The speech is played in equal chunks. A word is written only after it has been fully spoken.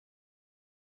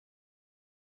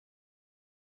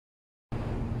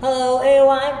Hello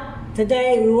everyone,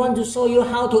 today we want to show you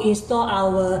how to install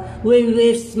our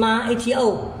WaveReef Smart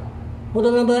ATO,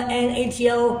 model number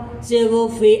Nato-3M.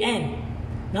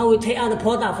 Now we take out the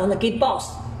product from the gate box.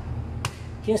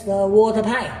 Here's the water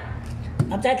pipe,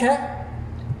 adapter,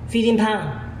 feeding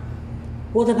pump,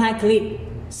 water pipe clip,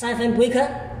 siphon breaker,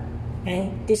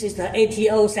 and this is the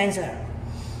ATO sensor.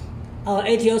 Our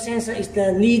ATO sensor is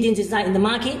the leading design in the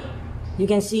market. You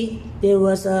can see there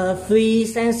was 3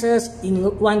 sensors in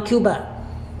one cuba.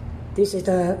 This is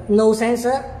the node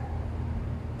sensor,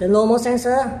 the normal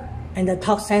sensor, and the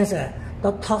torque sensor.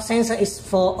 The torque sensor is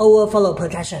for overflow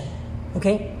protection.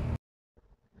 Okay.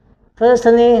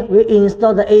 Firstly, we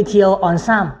install the ATO on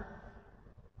sump.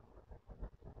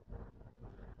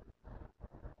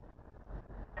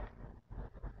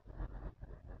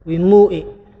 We move it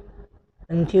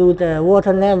until the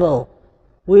water level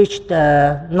reach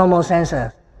the normal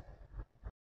sensor.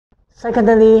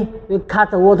 Secondly, we cut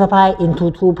the water pipe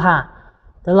into 2 parts,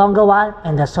 the longer one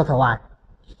and the shorter one.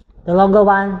 The longer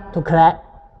one to collect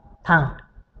tank,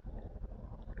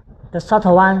 the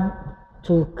shorter one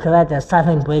to collect the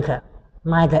siphon breaker.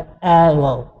 Mind the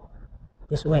arrow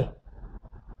this way.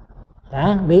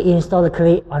 Then we install the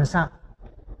clip on sump.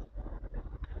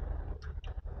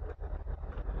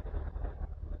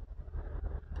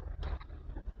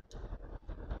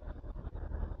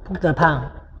 Put the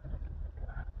pump,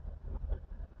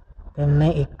 then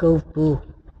make it go through,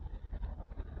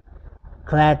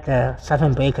 collect the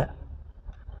siphon breaker.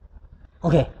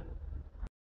 Okay,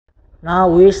 now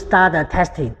we start the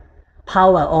testing.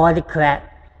 Power already collect.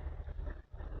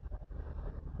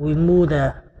 We move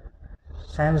the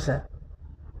sensor.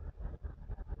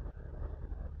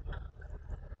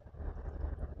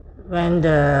 When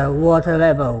the water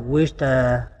level reach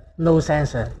the node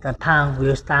sensor, the pump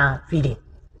will start feeding.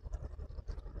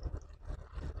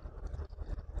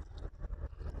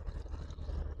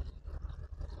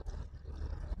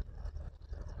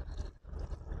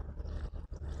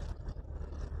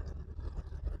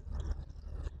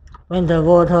 When the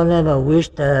water level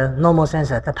reach the normal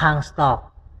sensor, the pump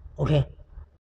stop. Okay.